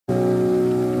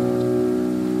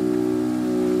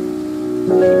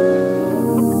Welcome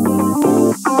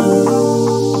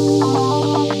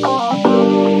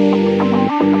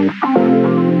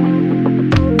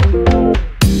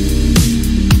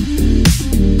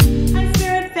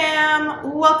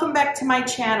back to my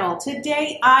channel.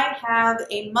 Today I have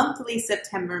a monthly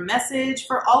September message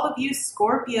for all of you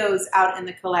Scorpios out in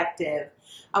the collective.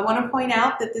 I want to point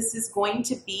out that this is going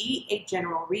to be a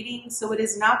general reading, so it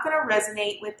is not going to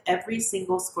resonate with every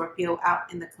single Scorpio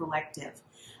out in the collective.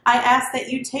 I ask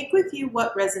that you take with you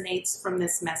what resonates from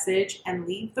this message and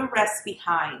leave the rest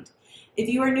behind. If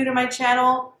you are new to my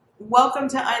channel, welcome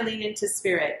to Eileen into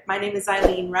Spirit. My name is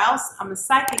Eileen Rouse. I'm a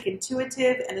psychic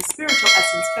intuitive and a spiritual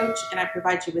essence coach, and I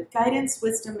provide you with guidance,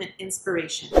 wisdom, and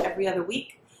inspiration every other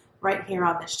week right here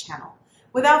on this channel.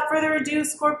 Without further ado,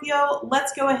 Scorpio,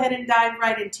 let's go ahead and dive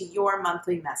right into your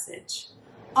monthly message.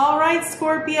 All right,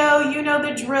 Scorpio, you know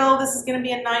the drill. This is going to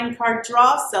be a 9-card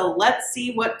draw, so let's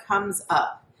see what comes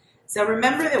up. So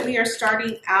remember that we are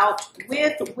starting out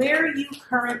with where you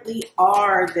currently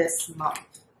are this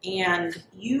month. And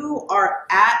you are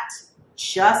at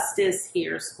justice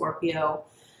here, Scorpio.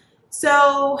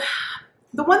 So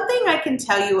the one thing I can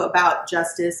tell you about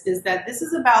justice is that this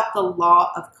is about the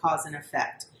law of cause and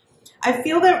effect. I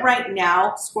feel that right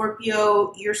now,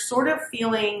 Scorpio, you're sort of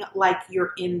feeling like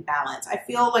you're in balance. I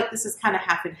feel like this is kind of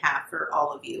half and half for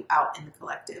all of you out in the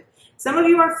collective. Some of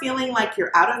you are feeling like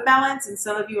you're out of balance, and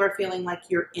some of you are feeling like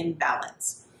you're in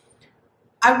balance.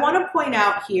 I want to point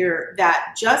out here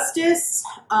that justice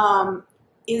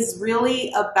is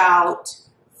really about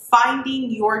finding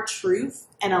your truth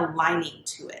and aligning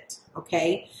to it,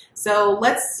 okay? So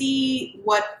let's see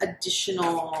what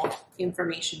additional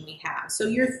information we have. So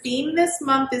your theme this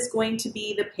month is going to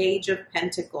be the Page of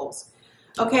Pentacles.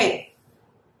 Okay,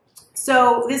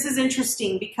 so this is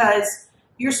interesting because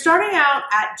you're starting out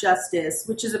at justice,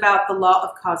 which is about the law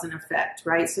of cause and effect,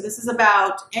 right? So this is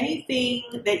about anything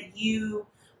that you,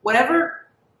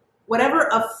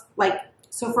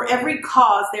 so for every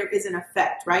cause, there is an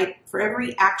effect, right? For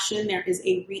every action, there is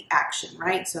a reaction,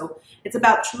 right? So it's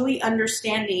about truly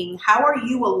understanding how are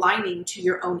you aligning to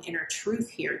your own inner truth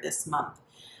here this month.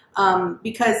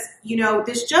 Because, you know,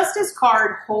 this justice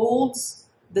card holds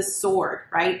the sword,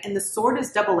 right? And the sword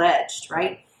is double-edged,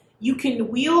 right? You can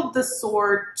wield the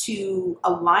sword to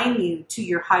align you to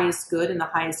your highest good and the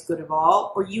highest good of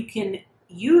all, or you can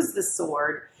use the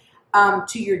sword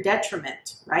to your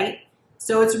detriment, right?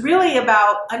 So it's really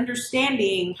about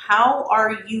understanding how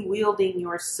are you wielding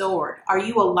your sword? Are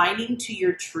you aligning to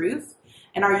your truth?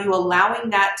 And are you allowing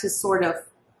that to sort of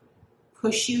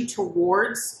push you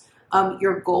towards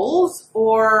your goals?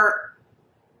 Or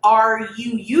are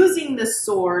you using the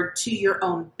sword to your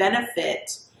own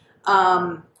benefit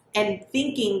and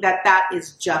thinking that that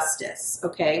is justice,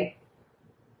 okay?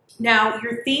 Now,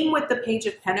 your theme with the Page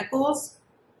of Pentacles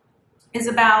is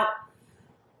about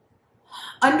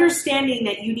understanding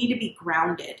that you need to be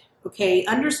grounded, okay?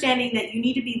 Understanding that you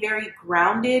need to be very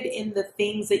grounded in the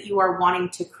things that you are wanting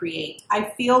to create. I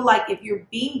feel like if you're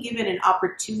being given an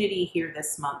opportunity here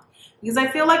this month, because I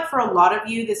feel like for a lot of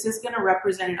you, this is going to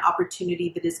represent an opportunity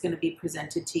that is going to be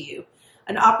presented to you.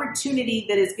 An opportunity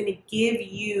that is going to give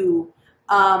you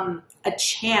a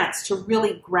chance to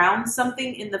really ground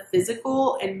something in the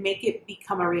physical and make it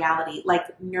become a reality,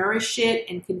 like nourish it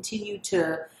and continue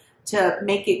to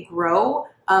make it grow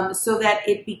so that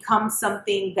it becomes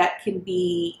something that can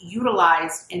be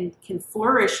utilized and can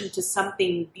flourish into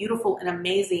something beautiful and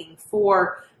amazing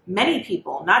for many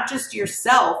people, not just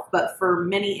yourself, but for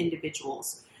many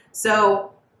individuals.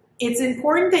 So it's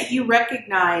important that you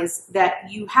recognize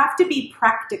that you have to be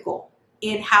practical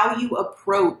in how you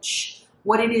approach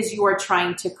what it is you are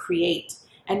trying to create.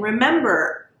 And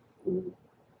remember,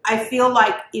 I feel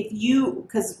like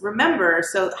because remember,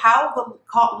 so how the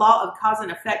law of cause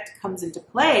and effect comes into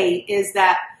play is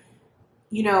that,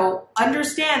 you know,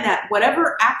 understand that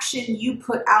whatever action you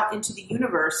put out into the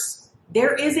universe,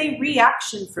 there is a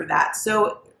reaction for that.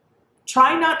 So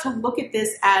try not to look at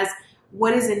this as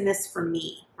what is in this for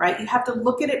me, right? You have to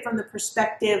look at it from the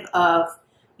perspective of,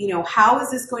 you know, how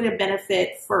is this going to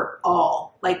benefit for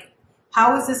all? Like,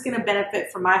 how is this going to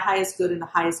benefit for my highest good and the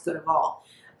highest good of all?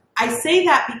 I say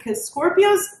that because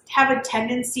Scorpios have a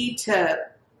tendency to,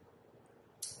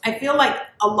 I feel like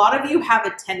a lot of you have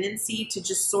a tendency to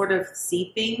just sort of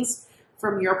see things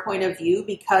from your point of view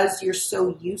because you're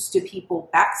so used to people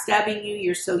backstabbing you.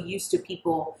 You're so used to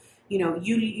people, you know,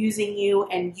 using you,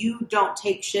 and you don't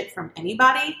take shit from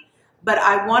anybody. But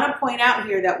I want to point out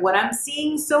here that what I'm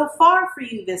seeing so far for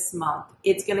you this month,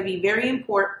 it's going to be very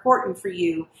important for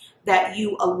you that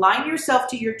you align yourself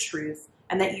to your truth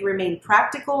and that you remain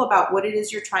practical about what it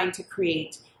is you're trying to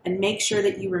create, and make sure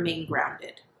that you remain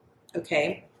grounded.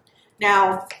 Okay.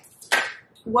 Now,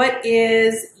 what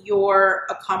is your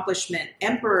accomplishment?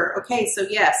 Emperor. Okay, so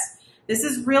yes, this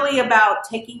is really about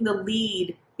taking the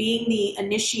lead, being the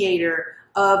initiator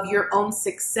of your own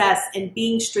success, and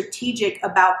being strategic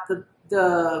about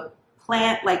the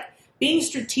plan, like being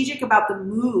strategic about the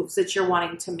moves that you're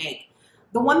wanting to make.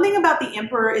 The one thing about the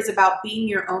Emperor is about being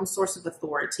your own source of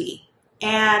authority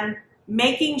and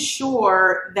making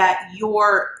sure that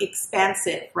you're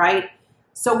expansive, right?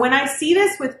 So when I see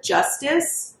this with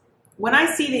justice, when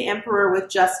I see the Emperor with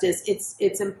justice,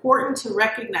 it's important to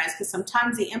recognize, because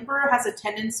sometimes the Emperor has a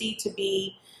tendency to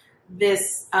be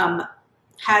this,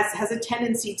 has a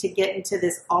tendency to get into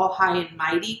this all high and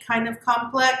mighty kind of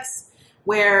complex,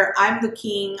 where I'm the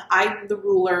king, I'm the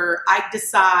ruler, I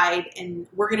decide, and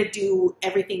we're going to do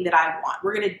everything that I want.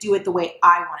 We're going to do it the way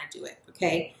I want to do it,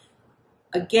 okay?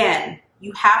 Again,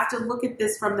 you have to look at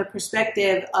this from the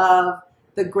perspective of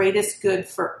the greatest good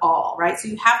for all, right? So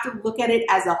you have to look at it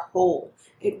as a whole.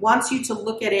 It wants you to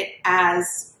look at it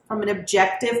as from an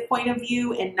objective point of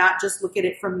view and not just look at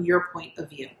it from your point of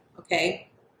view, okay?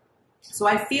 So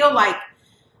I feel like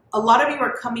a lot of you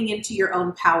are coming into your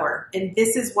own power, and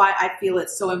this is why I feel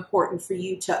it's so important for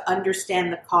you to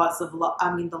understand the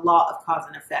the law of cause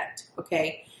and effect,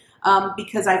 okay?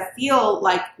 Because I feel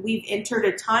like we've entered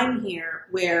a time here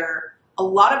where a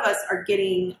lot of us are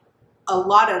getting a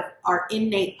lot of our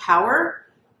innate power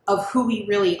of who we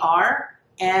really are,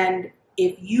 and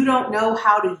if you don't know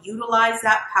how to utilize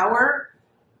that power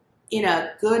in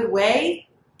a good way,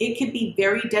 it could be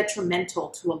very detrimental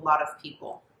to a lot of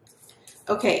people.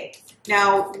 Okay,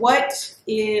 now what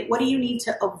do you need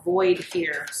to avoid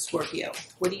here, Scorpio?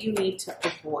 What do you need to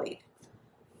avoid?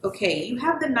 Okay, you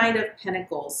have the Knight of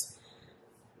Pentacles.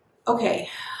 Okay,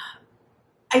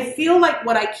 I feel like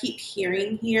what I keep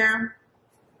hearing here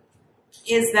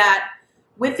is that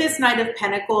with this Knight of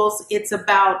Pentacles, it's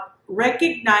about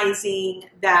recognizing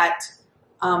that,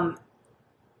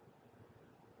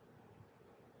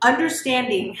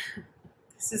 understanding,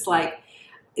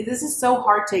 this is so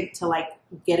hard to like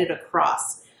get it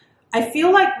across. I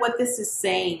feel like what this is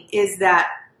saying is that,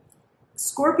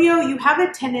 Scorpio, you have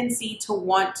a tendency to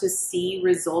want to see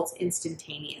results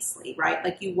instantaneously, right?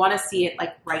 Like you want to see it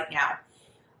like right now.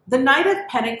 The Knight of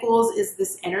Pentacles is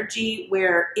this energy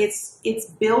where it's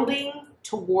building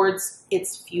towards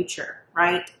its future,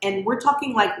 right? And we're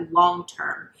talking like long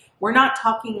term. We're not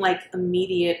talking like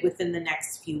immediate within the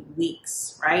next few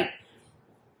weeks, right?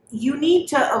 You need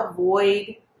to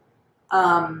avoid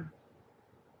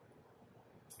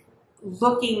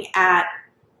looking at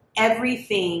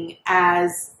everything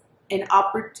as an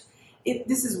opportunity.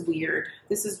 This is weird.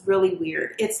 This is really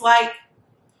weird. It's like,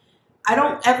 I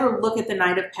don't ever look at the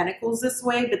Knight of Pentacles this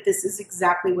way, but this is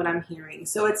exactly what I'm hearing.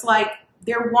 So it's like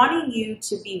they're wanting you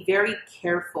to be very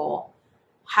careful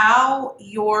how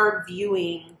you're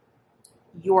viewing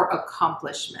your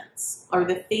accomplishments or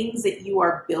the things that you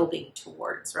are building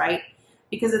towards, right?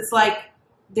 Because it's like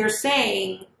they're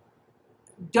saying,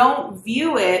 don't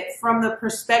view it from the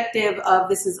perspective of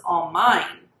this is all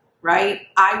mine, right?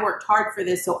 I worked hard for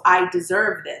this, so I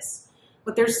deserve this.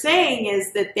 What they're saying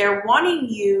is that they're wanting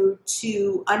you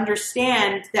to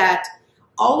understand that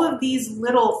all of these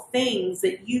little things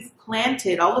that you've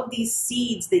planted, all of these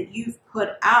seeds that you've put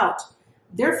out,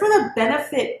 they're for the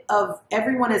benefit of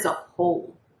everyone as a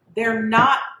whole. They're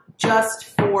not just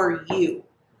for you,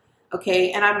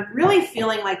 okay? And I'm really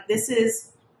feeling like this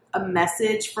is a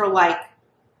message for like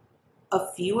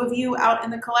a few of you out in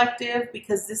the collective,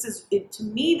 because this is, to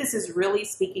me, this is really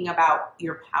speaking about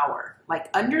your power. Like,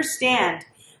 understand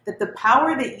that the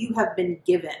power that you have been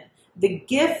given, the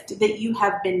gift that you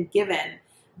have been given,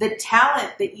 the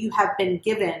talent that you have been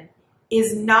given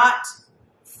is not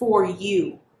for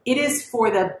you. It is for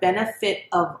the benefit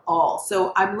of all.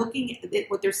 So I'm looking at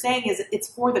it, what they're saying is it's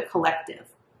for the collective.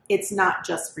 It's not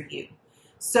just for you.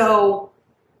 So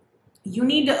you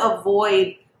need to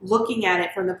avoid looking at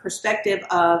it from the perspective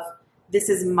of this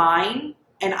is mine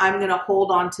and I'm going to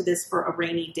hold on to this for a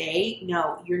rainy day.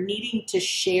 No, you're needing to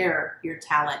share your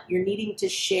talent. You're needing to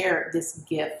share this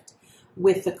gift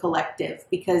with the collective,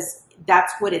 because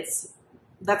that's what it's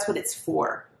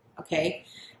for. Okay.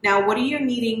 Now, what are you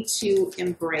needing to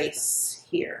embrace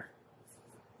here?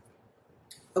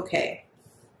 Okay.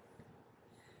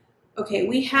 Okay.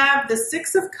 We have the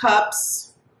Six of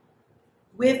Cups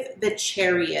with the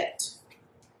Chariot.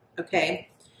 Okay.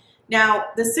 Now,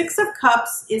 the Six of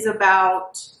Cups is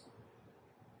about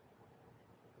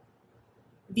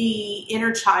the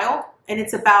inner child, and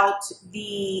it's about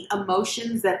the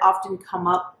emotions that often come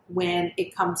up when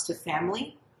it comes to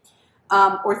family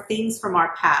or things from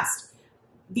our past.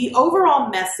 The overall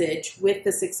message with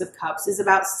the Six of Cups is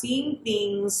about seeing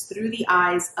things through the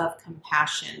eyes of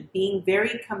compassion, being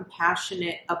very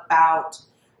compassionate about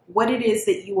what it is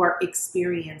that you are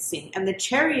experiencing. And the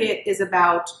Chariot is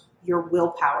about your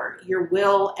willpower, your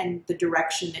will, and the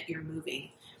direction that you're moving.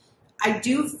 I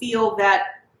do feel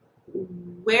that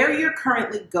where you're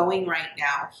currently going right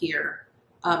now here,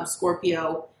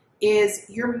 Scorpio, is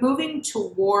you're moving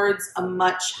towards a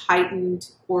much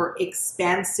heightened or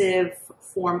expansive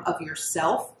form of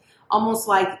yourself, almost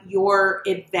like you're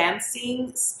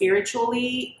advancing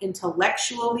spiritually,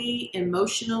 intellectually,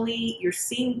 emotionally. You're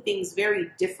seeing things very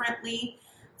differently.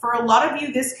 For a lot of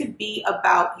you, this could be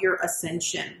about your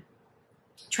ascension,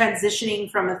 transitioning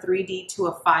from a 3D to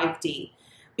a 5D,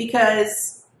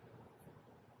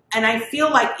 and I feel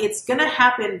like it's going to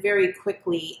happen very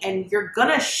quickly, and you're going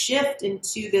to shift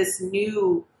into this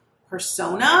new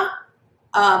persona,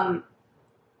 and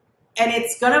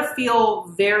it's going to feel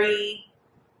very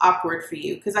awkward for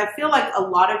you, because I feel like a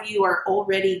lot of you are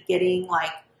already getting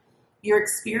like, you're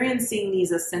experiencing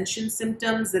these ascension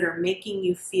symptoms that are making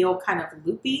you feel kind of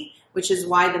loopy, which is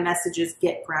why the message is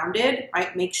get grounded,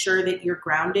 right? Make sure that you're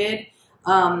grounded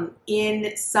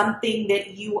in something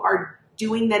that you are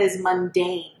doing that is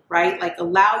mundane, right? Like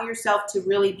allow yourself to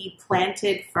really be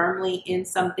planted firmly in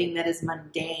something that is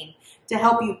mundane to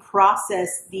help you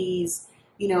process these,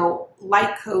 you know,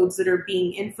 light codes that are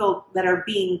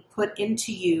being put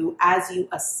into you as you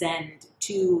ascend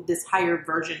to this higher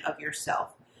version of yourself.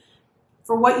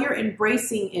 For what you're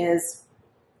embracing is,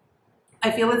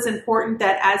 I feel it's important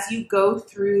that as you go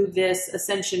through this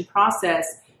ascension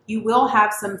process, you will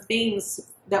have some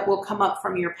things that will come up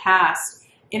from your past,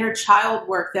 inner child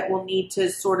work that will need to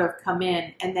sort of come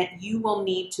in, and that you will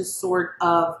need to sort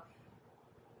of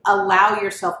allow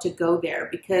yourself to go there,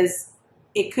 because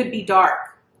it could be dark.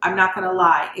 I'm not going to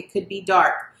lie. It could be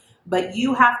dark, but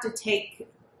you have to take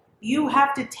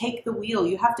the wheel.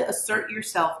 You have to assert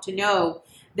yourself to know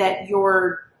that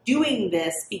you're doing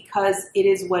this because it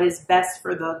is what is best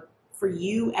for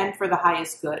you and for the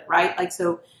highest good, right? Like,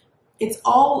 so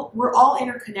we're all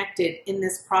interconnected in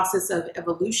this process of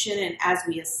evolution. And as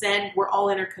we ascend, we're all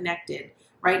interconnected,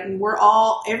 right? And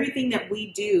everything that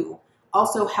we do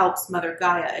also helps Mother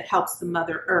Gaia. It helps the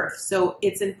Mother Earth. So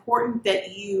it's important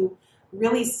that you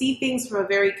really see things from a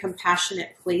very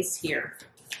compassionate place here.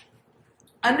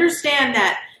 Understand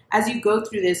that as you go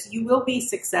through this, you will be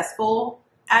successful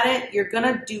at it. You're going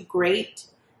to do great.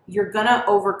 You're going to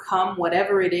overcome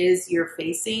whatever it is you're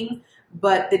facing.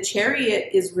 But the Chariot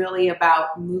is really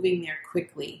about moving there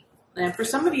quickly. And for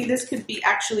some of you, this could be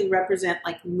actually represent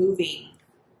like moving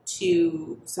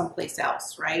to someplace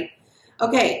else, right?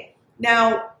 Okay,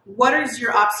 now what is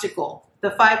your obstacle?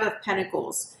 The Five of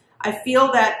Pentacles. I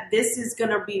feel that this is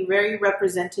going to be very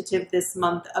representative this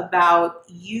month about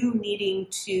you needing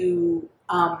to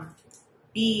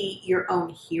be your own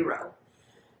hero.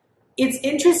 It's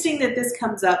interesting that this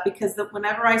comes up because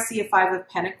whenever I see a Five of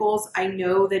Pentacles, I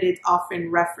know that it often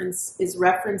is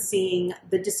referencing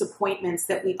the disappointments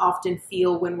that we often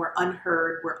feel when we're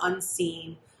unheard, we're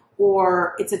unseen,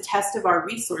 or it's a test of our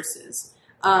resources.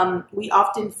 We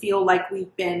often feel like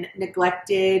we've been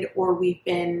neglected, or we've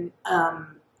been,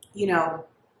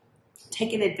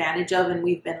 taken advantage of, and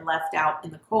we've been left out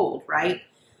in the cold, right?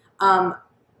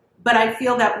 But I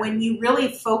feel that when you really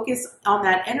focus on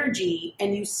that energy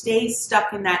and you stay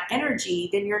stuck in that energy,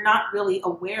 then you're not really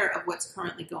aware of what's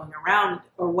currently going around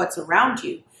or what's around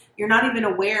you. You're not even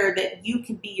aware that you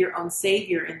can be your own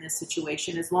savior in this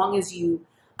situation, as long as you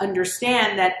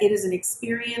understand that it is an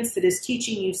experience that is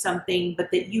teaching you something, but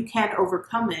that you can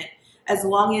overcome it as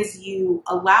long as you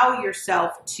allow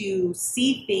yourself to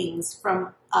see things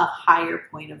from a higher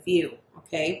point of view,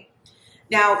 okay?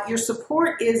 Now, your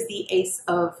support is the Ace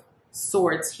of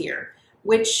Swords here,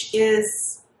 which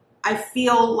is, I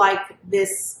feel like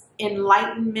this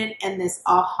enlightenment and this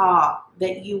aha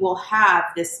that you will have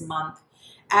this month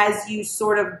as you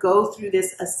sort of go through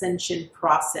this ascension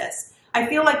process. I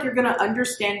feel like you're going to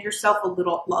understand yourself a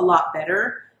lot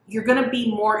better. You're going to be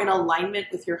more in alignment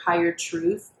with your higher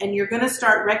truth, and you're going to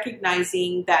start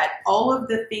recognizing that all of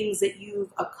the things that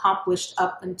you've accomplished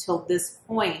up until this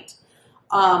point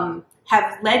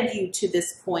have led you to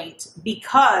this point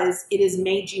because it has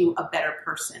made you a better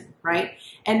person, right?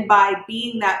 And by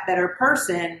being that better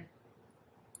person,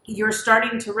 you're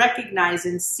starting to recognize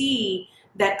and see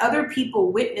that other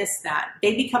people witness that.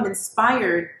 They become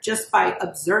inspired just by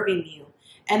observing you,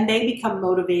 and they become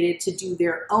motivated to do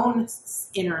their own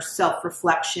inner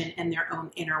self-reflection and their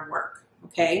own inner work,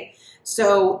 okay?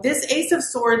 So this Ace of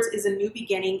Swords is a new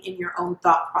beginning in your own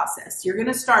thought process. You're going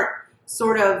to start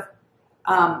sort of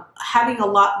having a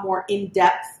lot more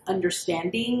in-depth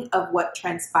understanding of what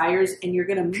transpires, and you're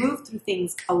going to move through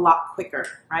things a lot quicker,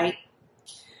 right?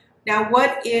 Now,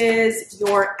 what is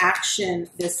your action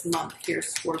this month here,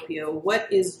 Scorpio?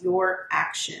 What is your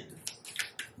action?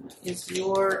 What is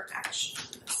your action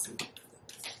this month?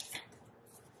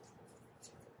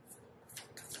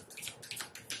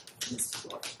 What is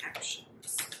your actions?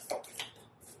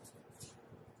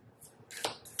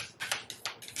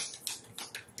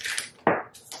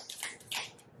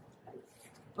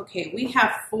 Okay, we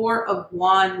have Four of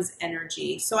Wands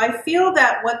energy. So I feel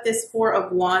that what this Four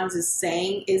of Wands is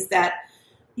saying is that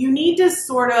you need to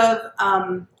sort of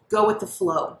go with the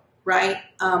flow, right?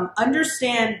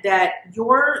 Understand that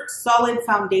your solid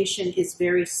foundation is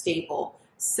very stable.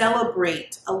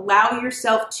 Celebrate. Allow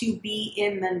yourself to be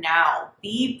in the now.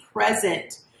 Be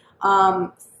present.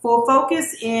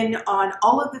 Focus in on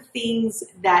all of the things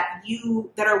that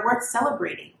are worth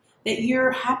celebrating, that you're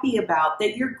happy about,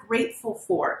 that you're grateful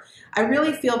for. I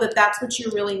really feel that that's what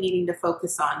you're really needing to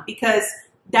focus on, because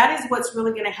that is what's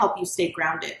really going to help you stay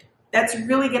grounded. That's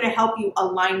really going to help you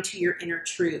align to your inner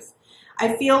truth.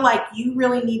 I feel like you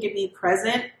really need to be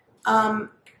present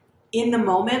in the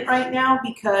moment right now,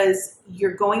 because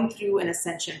you're going through an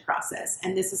ascension process.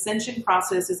 And this ascension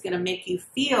process is going to make you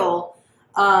feel,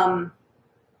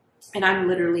 and I'm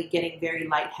literally getting very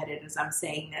lightheaded as I'm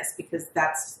saying this, because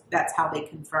that's how they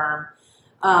confirm.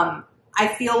 I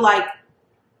feel like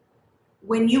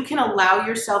when you can allow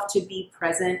yourself to be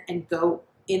present and go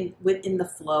within the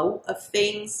flow of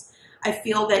things, I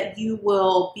feel that you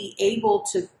will be able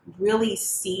to really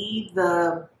see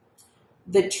the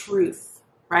truth,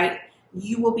 right?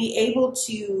 You will be able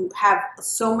to have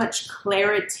so much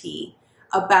clarity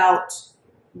about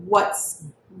what's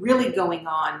really going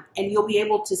on, and you'll be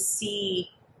able to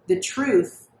see the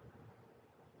truth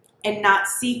and not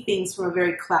see things from a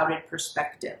very clouded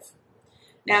perspective.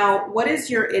 Now, what is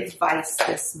your advice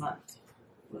this month?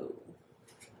 Whoa.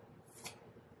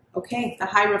 Okay, the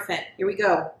Hierophant. Here we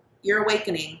go. You're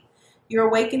awakening. You're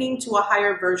awakening to a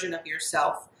higher version of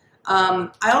yourself.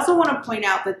 I also want to point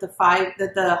out that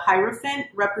the Hierophant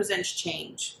represents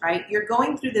change, right? You're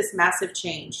going through this massive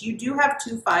change. You do have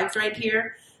 2 5s right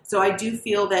here. So I do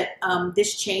feel that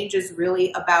this change is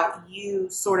really about you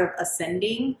sort of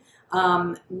ascending,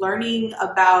 learning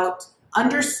about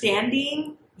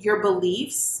understanding your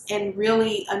beliefs, and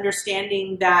really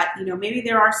understanding that, maybe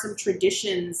there are some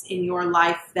traditions in your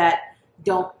life that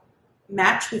don't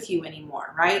match with you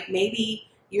anymore, right? Maybe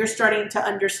you're starting to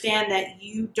understand that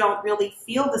you don't really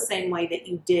feel the same way that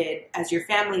you did, as your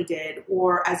family did,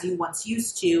 or as you once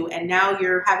used to, and now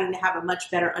you're having to have a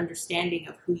much better understanding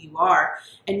of who you are,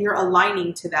 and you're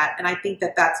aligning to that, and I think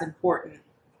that that's important.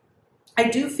 I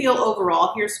do feel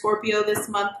overall here, Scorpio, this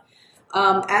month,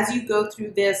 as you go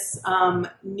through this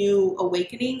new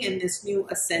awakening and this new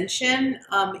ascension,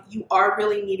 you are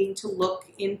really needing to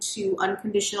look into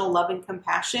unconditional love and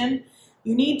compassion.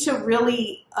 You need to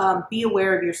really be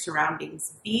aware of your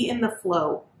surroundings, be in the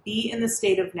flow, be in the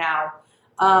state of now,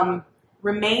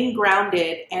 remain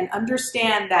grounded, and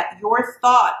understand that your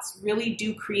thoughts really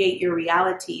do create your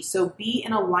reality. So be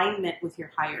in alignment with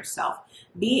your higher self.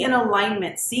 Be in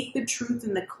alignment. Seek the truth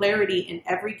and the clarity in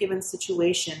every given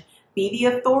situation. Be the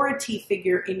authority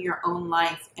figure in your own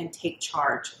life and take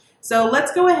charge. So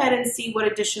let's go ahead and see what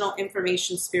additional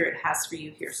information Spirit has for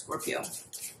you here, Scorpio.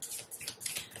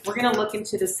 We're going to look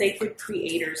into the Sacred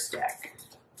Creators deck.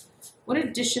 What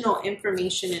additional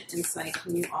information and insight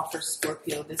can you offer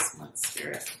Scorpio this month,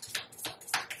 Spirit?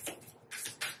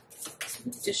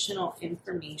 What additional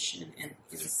information and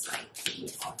insight can you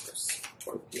offer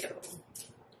Scorpio?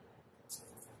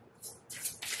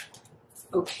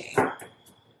 Okay.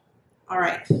 All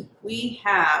right. We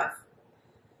have,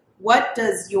 what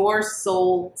does your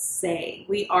soul say?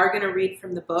 We are going to read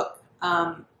from the book.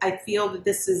 I feel that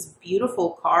this is a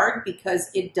beautiful card because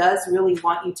it does really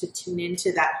want you to tune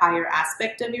into that higher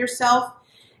aspect of yourself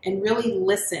and really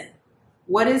listen.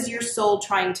 What is your soul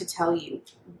trying to tell you?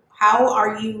 How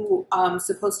are you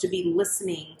supposed to be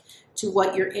listening to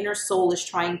what your inner soul is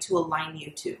trying to align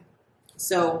you to?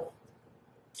 So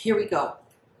here we go.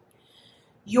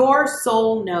 Your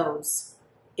soul knows.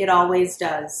 It always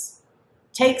does.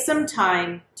 Take some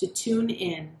time to tune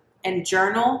in and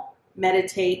journal,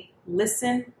 meditate,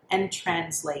 listen, and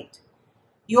translate.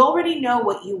 You already know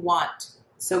what you want,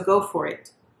 so go for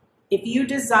it. If you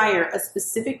desire a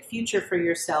specific future for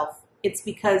yourself, it's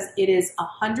because it is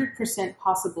 100%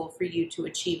 possible for you to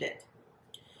achieve it.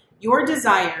 Your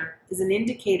desire is an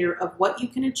indicator of what you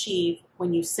can achieve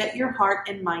when you set your heart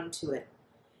and mind to it.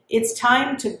 It's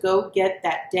time to go get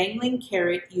that dangling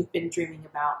carrot you've been dreaming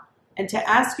about. and to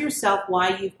ask yourself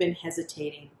why you've been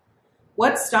hesitating.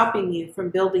 What's stopping you from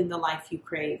building the life you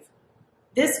crave?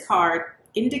 This card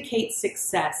indicates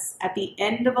success at the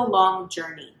end of a long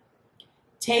journey.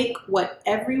 Take what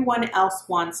everyone else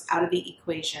wants out of the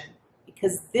equation,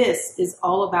 because this is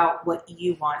all about what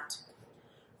you want.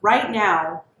 Right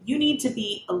now, you need to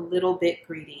be a little bit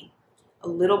greedy, a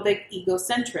little bit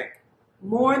egocentric,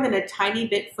 more than a tiny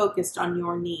bit focused on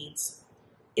your needs.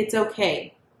 It's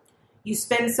okay. You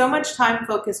spend so much time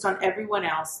focused on everyone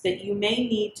else that you may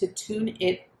need to tune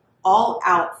it all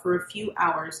out for a few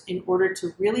hours in order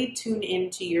to really tune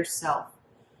into yourself.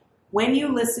 When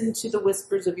you listen to the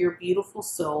whispers of your beautiful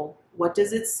soul, what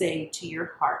does it say to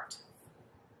your heart?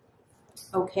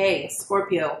 Okay,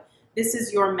 Scorpio, this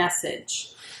is your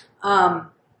message.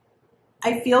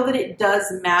 I feel that it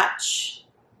does match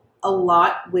a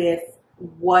lot with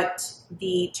what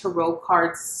the tarot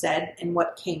cards said and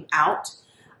what came out.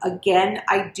 Again,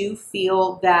 I do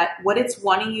feel that what it's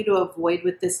wanting you to avoid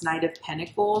with this Knight of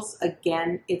Pentacles,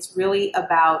 again, it's really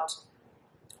about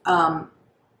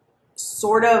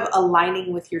sort of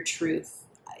aligning with your truth.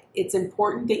 It's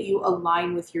important that you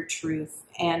align with your truth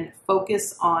and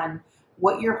focus on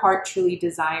what your heart truly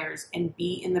desires and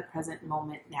be in the present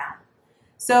moment now.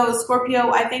 So,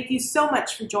 Scorpio, I thank you so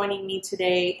much for joining me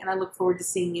today, and I look forward to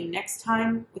seeing you next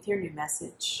time with your new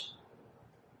message.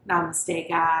 Namaste,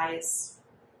 guys.